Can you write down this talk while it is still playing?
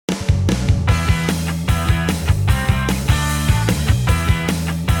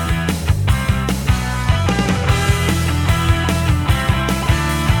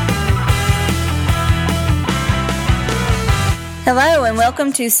Hello and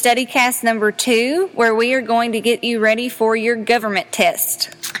welcome to StudyCast number 2, where we are going to get you ready for your government test.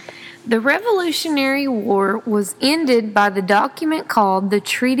 The Revolutionary War was ended by the document called the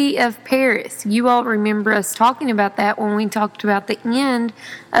Treaty of Paris. You all remember us talking about that when we talked about the end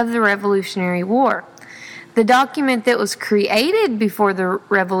of the Revolutionary War. The document that was created before the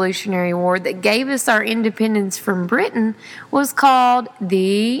Revolutionary War that gave us our independence from Britain was called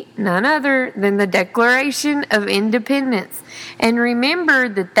none other than the Declaration of Independence. And remember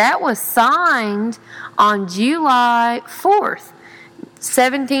that was signed on July 4th,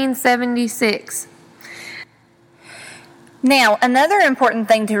 1776. Now, another important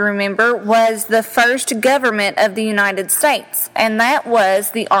thing to remember was the first government of the United States, and that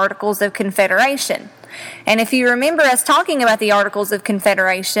was the Articles of Confederation. And if you remember us talking about the Articles of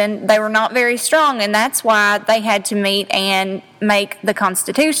Confederation, they were not very strong, and that's why they had to meet and make the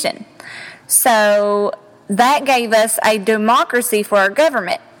Constitution. So that gave us a democracy for our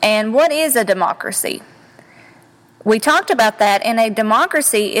government. And what is a democracy? We talked about that, and a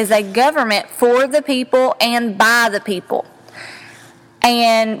democracy is a government for the people and by the people.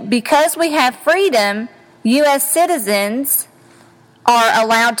 And because we have freedom, U.S. citizens are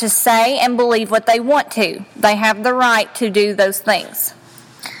allowed to say and believe what they want to. They have the right to do those things.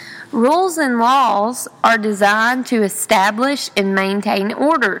 Rules and laws are designed to establish and maintain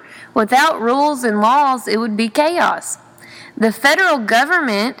order. Without rules and laws, it would be chaos. The federal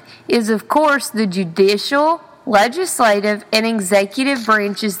government is, of course, the judicial, legislative, and executive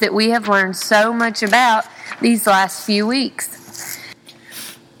branches that we have learned so much about these last few weeks.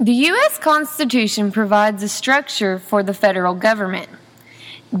 The U.S. Constitution provides a structure for the federal government.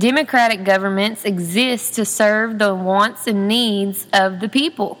 Democratic governments exist to serve the wants and needs of the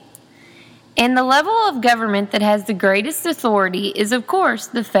people. And the level of government that has the greatest authority is, of course,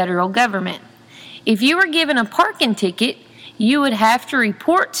 the federal government. If you were given a parking ticket, you would have to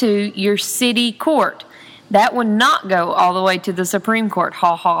report to your city court. That would not go all the way to the Supreme Court.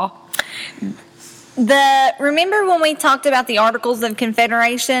 Ha ha. Remember when we talked about the Articles of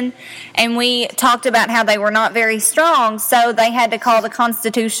Confederation, and we talked about how they were not very strong, so they had to call the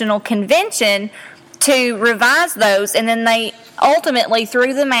Constitutional Convention to revise those, and then they ultimately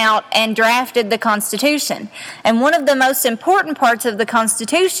threw them out and drafted the Constitution. And one of the most important parts of the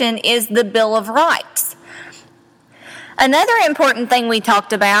Constitution is the Bill of Rights. Another important thing we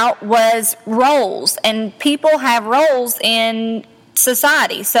talked about was roles, and people have roles in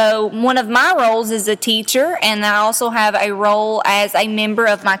society. So one of my roles is a teacher, and I also have a role as a member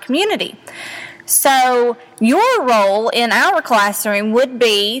of my community. So your role in our classroom would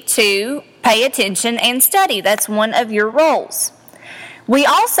be to pay attention and study. That's one of your roles. We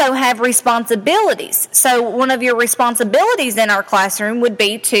also have responsibilities. So one of your responsibilities in our classroom would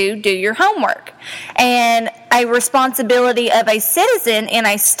be to do your homework. And a responsibility of a citizen in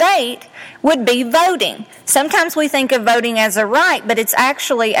a state would be voting. Sometimes we think of voting as a right, but it's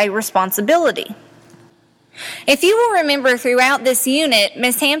actually a responsibility. If you will remember throughout this unit,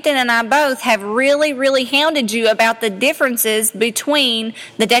 Ms. Hampton and I both have really hounded you about the differences between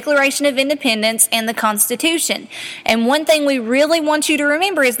the Declaration of Independence and the Constitution. And one thing we really want you to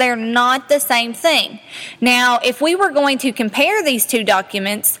remember is they're not the same thing. Now, if we were going to compare these two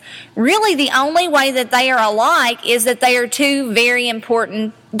documents, really the only way that they are alike is that they are two very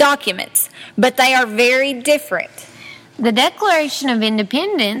important documents, but they are very different. The Declaration of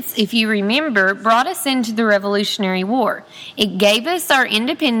Independence, if you remember, brought us into the Revolutionary War. It gave us our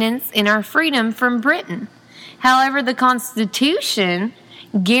independence and our freedom from Britain. However, the Constitution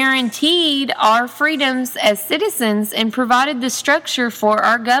guaranteed our freedoms as citizens and provided the structure for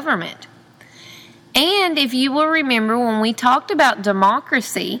our government. And if you will remember when we talked about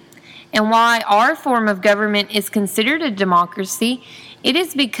democracy and why our form of government is considered a democracy, it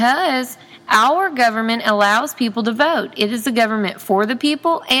is because our government allows people to vote. It is a government for the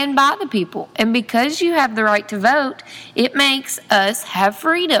people and by the people. And because you have the right to vote, it makes us have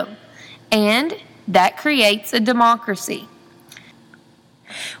freedom. And that creates a democracy.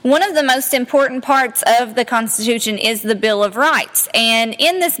 One of the most important parts of the Constitution is the Bill of Rights. And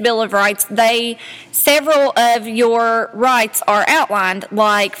in this Bill of Rights, several of your rights are outlined,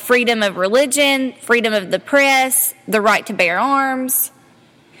 like freedom of religion, freedom of the press, the right to bear arms.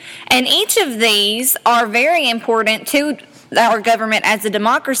 And each of these are very important to our government as a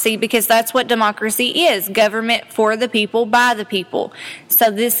democracy, because that's what democracy is, government for the people, by the people. So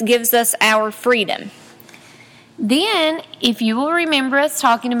this gives us our freedom. Then, if you will remember us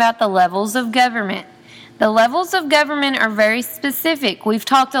talking about the levels of government, The levels of government are very specific. We've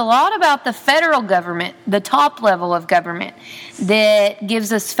talked a lot about the federal government, the top level of government, that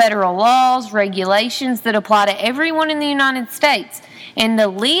gives us federal laws, regulations that apply to everyone in the United States. And the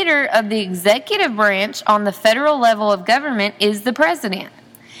leader of the executive branch on the federal level of government is the president.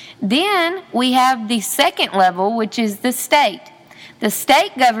 Then we have the second level, which is the state. The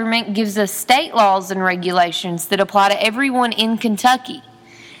state government gives us state laws and regulations that apply to everyone in Kentucky.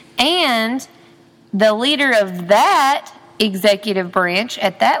 And the leader of that executive branch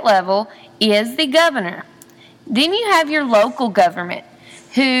at that level is the governor. Then you have your local government,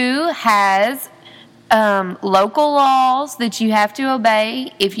 who has local laws that you have to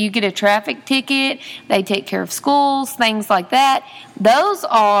obey. If you get a traffic ticket, they take care of schools, things like that. Those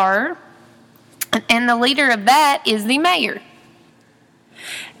are, and the leader of that is the mayor.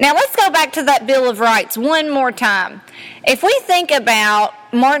 Now let's go back to that Bill of Rights one more time. If we think about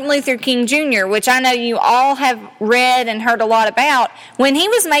Martin Luther King Jr., which I know you all have read and heard a lot about, when he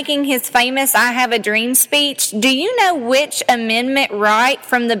was making his famous I Have a Dream speech, do you know which amendment right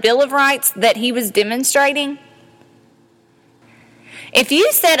from the Bill of Rights that he was demonstrating? If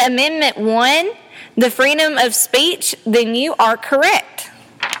you said Amendment 1, the freedom of speech, then you are correct.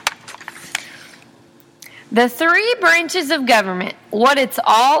 The three branches of government, what it's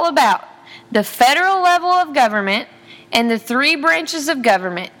all about, the federal level of government and the three branches of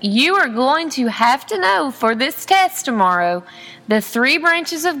government. You are going to have to know for this test tomorrow the three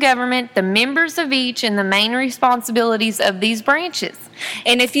branches of government, the members of each, and the main responsibilities of these branches.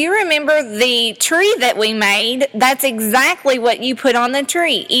 And if you remember the tree that we made, that's exactly what you put on the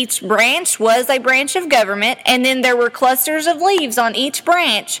tree. Each branch was a branch of government, and then there were clusters of leaves on each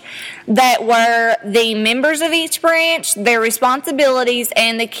branch that were the members of each branch, their responsibilities,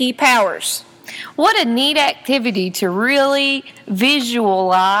 and the key powers. What a neat activity to really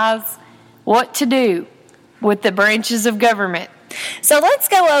visualize what to do with the branches of government. So let's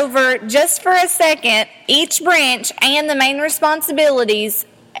go over, just for a second, each branch and the main responsibilities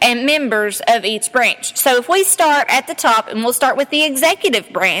and members of each branch. So if we start at the top, and we'll start with the executive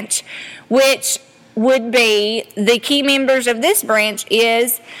branch, which would be the key members of this branch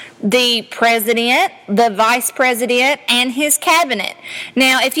is the president, the vice president, and his cabinet.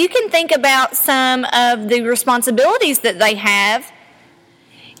 Now, if you can think about some of the responsibilities that they have,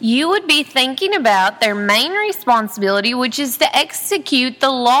 you would be thinking about their main responsibility, which is to execute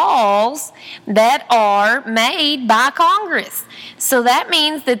the laws that are made by Congress. So that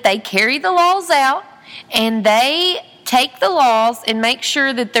means that they carry the laws out and they take the laws and make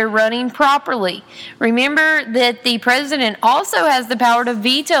sure that they're running properly. Remember that the president also has the power to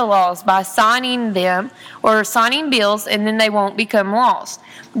veto laws by signing them or signing bills, and then they won't become laws.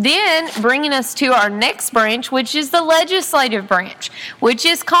 Then bringing us to our next branch, which is the legislative branch, which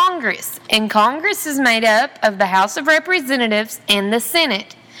is Congress. And Congress is made up of the House of Representatives and the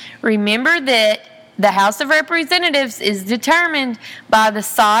Senate. Remember that the House of Representatives is determined by the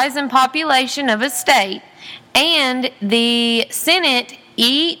size and population of a state, and the Senate,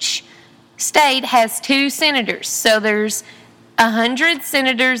 each state has 2 senators. So there's 100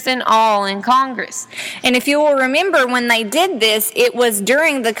 senators in all in Congress. And if you will remember, when they did this, it was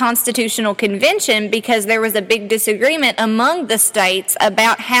during the Constitutional Convention because there was a big disagreement among the states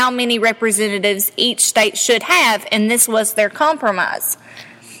about how many representatives each state should have, and this was their compromise.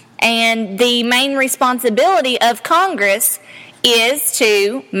 And the main responsibility of Congress is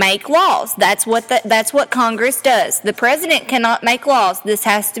to make laws. That's what Congress does. The president cannot make laws. This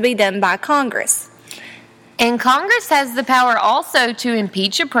has to be done by Congress. And Congress has the power also to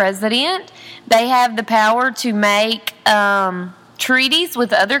impeach a president. They have the power to make treaties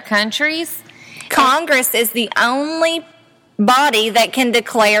with other countries. Congress is the only body that can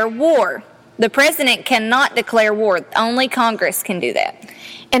declare war. The president cannot declare war. Only Congress can do that.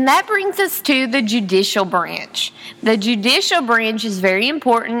 And that brings us to the judicial branch. The judicial branch is very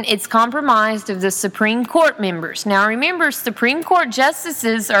important. It's comprised of the Supreme Court members. Now remember, Supreme Court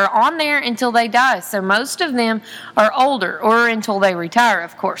justices are on there until they die. So most of them are older, or until they retire,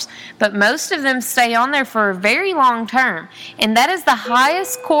 of course. But most of them stay on there for a very long term. And that is the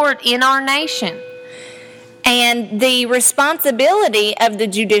highest court in our nation. And the responsibility of the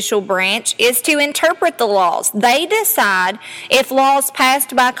judicial branch is to interpret the laws. They decide if laws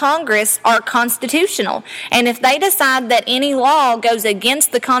passed by Congress are constitutional. And if they decide that any law goes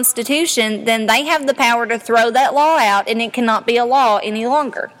against the Constitution, then they have the power to throw that law out and it cannot be a law any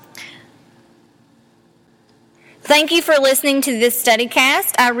longer. Thank you for listening to this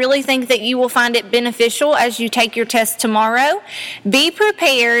StudyCast. I really think that you will find it beneficial as you take your test tomorrow. Be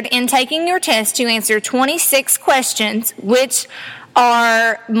prepared in taking your test to answer 26 questions, which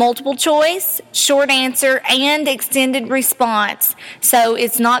are multiple choice, short answer, and extended response. So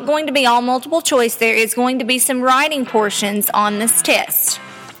it's not going to be all multiple choice. There is going to be some writing portions on this test.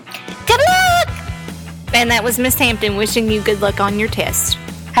 Good luck! And that was Miss Hampton wishing you good luck on your test.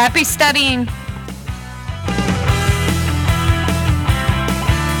 Happy studying.